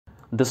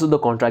This is the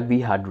contract we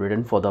had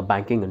written for the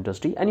banking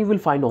industry, and you will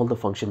find all the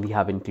function we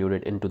have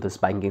included into this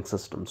banking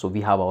system. So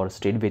we have our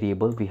state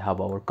variable, we have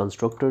our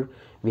constructor,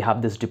 we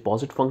have this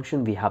deposit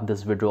function, we have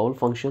this withdrawal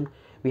function,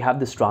 we have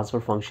this transfer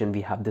function, we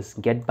have this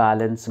get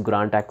balance,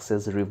 grant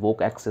access,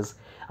 revoke access,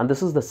 and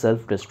this is the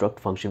self-destruct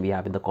function we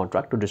have in the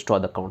contract to destroy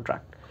the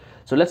contract.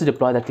 So let's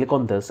deploy that. Click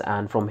on this,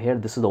 and from here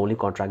this is the only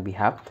contract we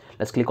have.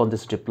 Let's click on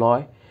this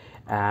deploy,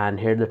 and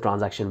here the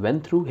transaction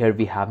went through. Here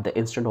we have the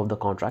instant of the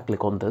contract.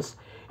 Click on this.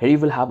 Here you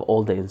will have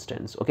all the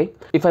instants. Okay,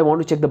 if I want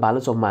to check the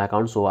balance of my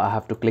account, so I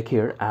have to click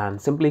here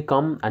and simply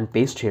come and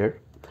paste here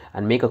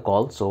and make a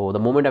call. So the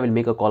moment I will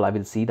make a call, I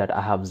will see that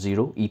I have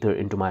 0 ether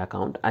into my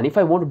account, and if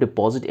I want to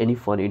deposit any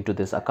fund into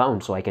this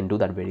account, so I can do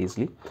that very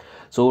easily.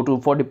 So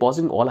for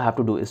depositing, all I have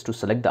to do is to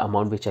select the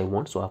amount which I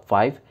want. So I have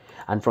 5,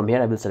 and from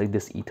here I will select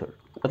this ether.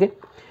 Okay,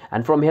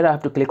 and from here I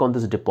have to click on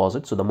this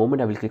deposit. So the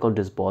moment I will click on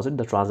deposit,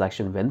 the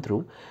transaction went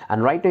through,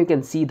 and right now you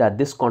can see that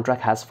this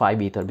contract has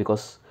 5 ether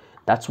because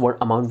that's what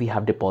amount we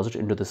have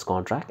deposited into this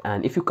contract.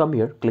 And if you come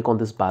here, click on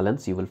this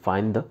balance, you will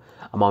find the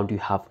amount you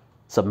have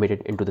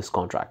submitted into this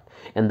contract,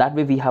 and that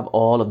way we have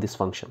all of this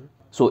function.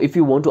 So if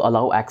you want to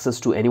allow access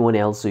to anyone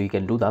else, so you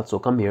can do that. So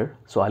come here,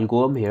 so I'll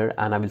go here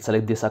and I will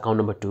select this account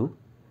number 2.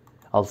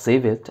 I'll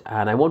save it,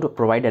 and I want to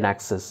provide an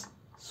access.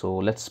 So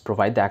let's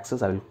provide the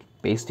access. I will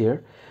paste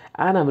here,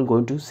 and I'm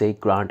going to say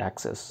grant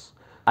access.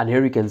 And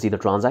here you can see the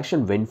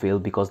transaction went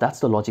failed because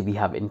that's the logic we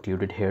have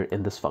included here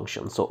in this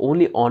function. So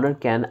only owner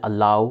can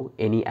allow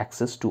any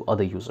access to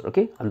other user.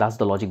 Okay, and that's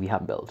the logic we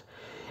have built.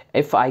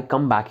 If I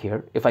come back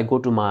here, if I go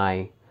to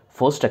my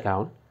first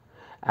account,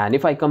 and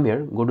if I come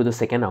here, go to the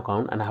second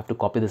account, and I have to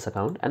copy this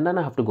account, and then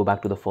I have to go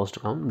back to the first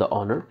account, the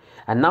owner.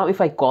 And now if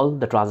I call,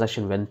 the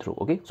transaction went through.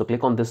 Okay, so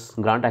click on this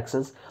grant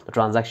access, the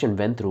transaction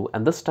went through,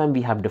 and this time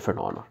we have different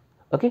owner.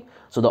 Okay,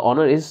 so the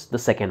owner is the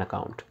second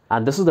account,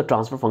 and this is the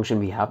transfer function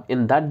we have.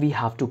 In that we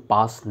have to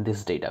pass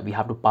this data, we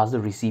have to pass the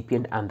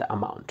recipient and the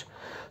amount.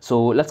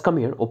 So let's come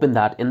here, open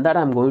that. In that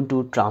I'm going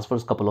to transfer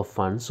a couple of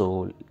funds.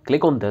 So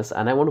click on this,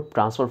 and I want to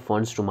transfer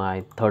funds to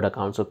my third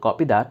account. So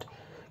copy that,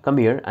 come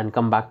here and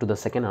come back to the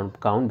second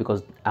account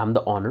because I'm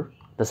the owner.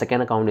 The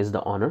second account is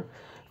the owner.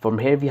 From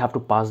here we have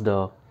to pass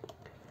the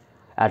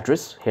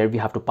address, here we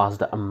have to pass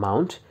the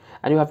amount,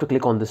 and you have to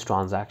click on this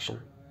transaction.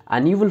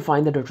 And you will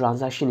find that the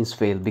transaction is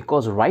failed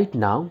because right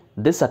now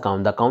this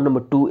account, the account number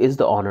 2, is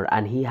the owner,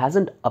 and he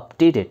hasn't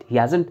updated, he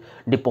hasn't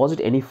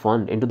deposited any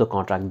fund into the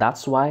contract.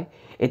 That's why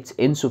it's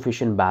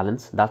insufficient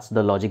balance. That's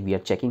the logic we are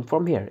checking.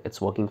 From here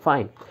it's working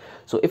fine.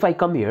 So if I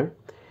come here,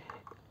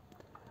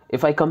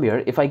 if I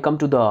come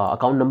to the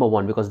account number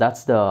 1, because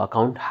that's the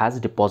account has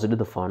deposited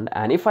the fund,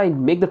 and if I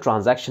make the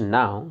transaction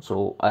now,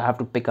 so I have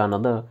to pick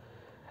another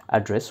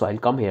address. So I'll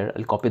come here,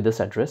 I'll copy this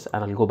address,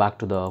 and I'll go back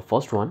to the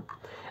first one,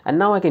 and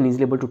now I can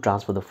easily able to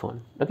transfer the fund.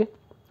 Okay,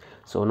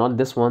 so not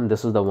this one,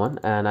 this is the one,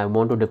 and I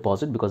want to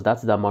deposit because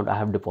that's the amount I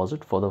have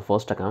deposited for the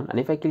first account. And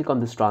if I click on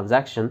this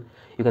transaction,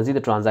 you can see the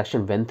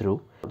transaction went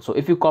through. So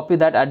if you copy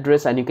that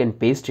address and you can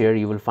paste here,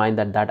 you will find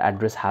that that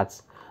address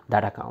has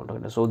that account.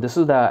 Okay, so this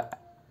is the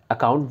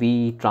account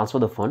we transfer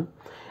the fund.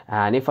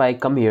 And if I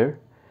come here,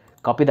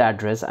 copy the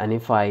address, and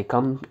if I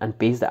come and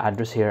paste the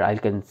address here, I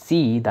can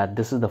see that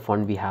this is the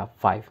fund we have,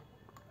 5.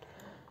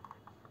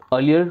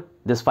 Earlier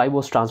this 5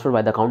 was transferred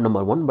by the account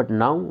number 1, but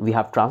now we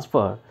have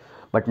transfer,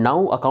 but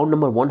now account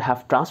number 1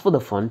 have transferred the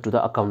fund to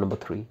the account number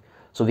 3.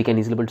 So we can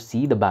easily able to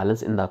see the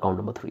balance in the account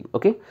number 3.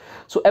 Okay,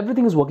 so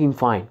everything is working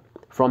fine.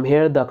 From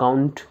here the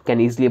account can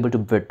easily able to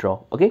withdraw.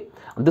 Okay,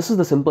 and this is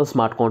the simple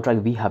smart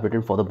contract we have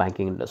written for the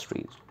banking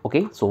industry.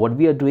 Okay, so what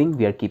we are doing,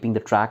 we are keeping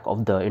the track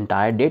of the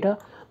entire data.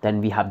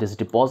 Then we have this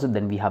deposit,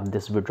 then we have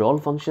this withdrawal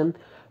function,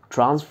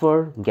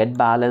 transfer, get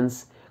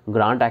balance,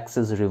 grant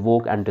access,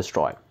 revoke, and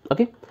destroy.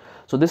 Okay,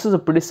 so this is a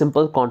pretty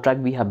simple contract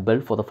we have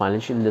built for the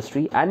financial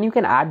industry, and you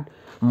can add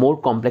more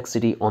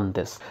complexity on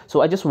this.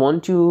 So I just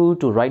want you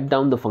to write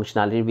down the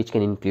functionality which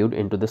can include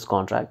into this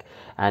contract,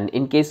 and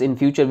in case in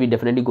future we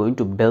definitely going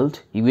to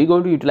build, we're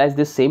going to utilize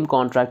this same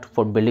contract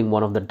for building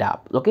one of the dApp.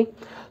 Okay,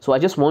 so I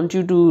just want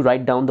you to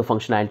write down the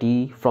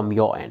functionality from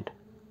your end.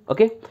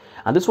 Okay,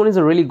 and this one is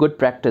a really good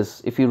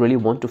practice if you really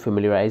want to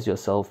familiarize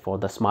yourself for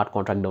the smart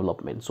contract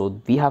development.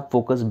 So we have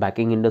focused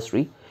banking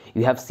industry.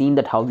 You have seen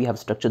that how we have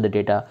structured the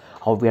data,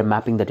 how we are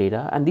mapping the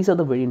data, and these are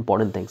the very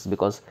important things,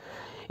 because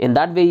in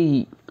that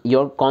way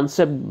your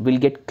concept will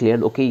get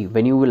cleared. Okay,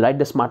 when you will write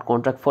the smart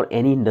contract for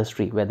any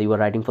industry, whether you are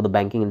writing for the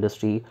banking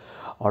industry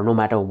or no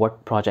matter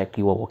what project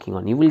you are working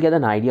on, you will get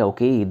an idea.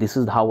 Okay, this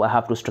is how I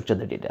have to structure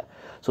the data.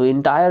 So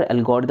entire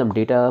algorithm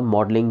data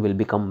modeling will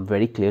become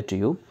very clear to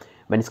you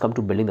when it's come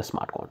to building the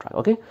smart contract.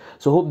 Okay,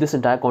 so hope this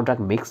entire contract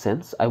makes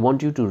sense. I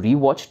want you to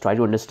rewatch, try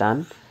to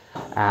understand,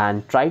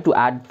 and try to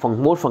add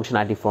more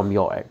functionality from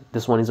your end.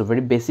 This one is a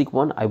very basic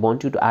one. I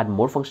want you to add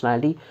more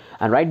functionality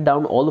and write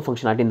down all the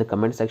functionality in the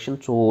comment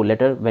section, so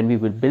later when we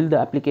will build the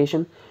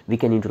application, we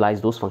can utilize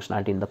those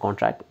functionality in the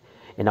contract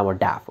in our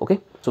dApp. Okay,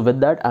 so with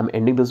that, I'm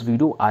ending this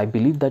video. I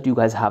believe that you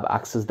guys have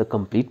accessed the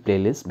complete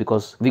playlist,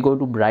 because we're going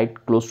to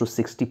write close to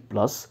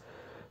 60+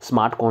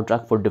 smart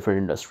contract for different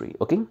industry.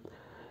 Okay,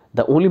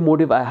 The only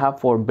motive I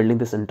have for building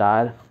this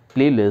entire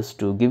playlist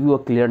to give you a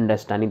clear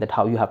understanding that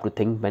how you have to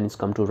think when it's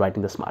come to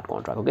writing the smart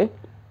contract. Okay,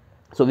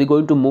 so we're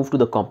going to move to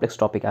the complex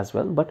topic as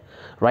well, but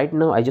right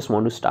now I just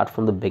want to start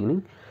from the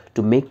beginning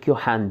to make your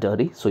hand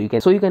dirty so you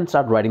can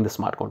start writing the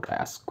smart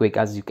contract as quick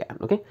as you can.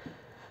 Okay,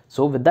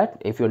 so with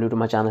that, if you're new to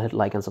my channel, hit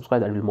like and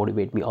subscribe. That will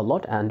motivate me a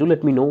lot, and do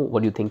let me know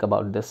what you think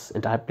about this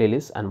entire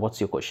playlist and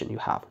what's your question you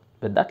have.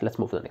 With that, let's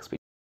move to the next video.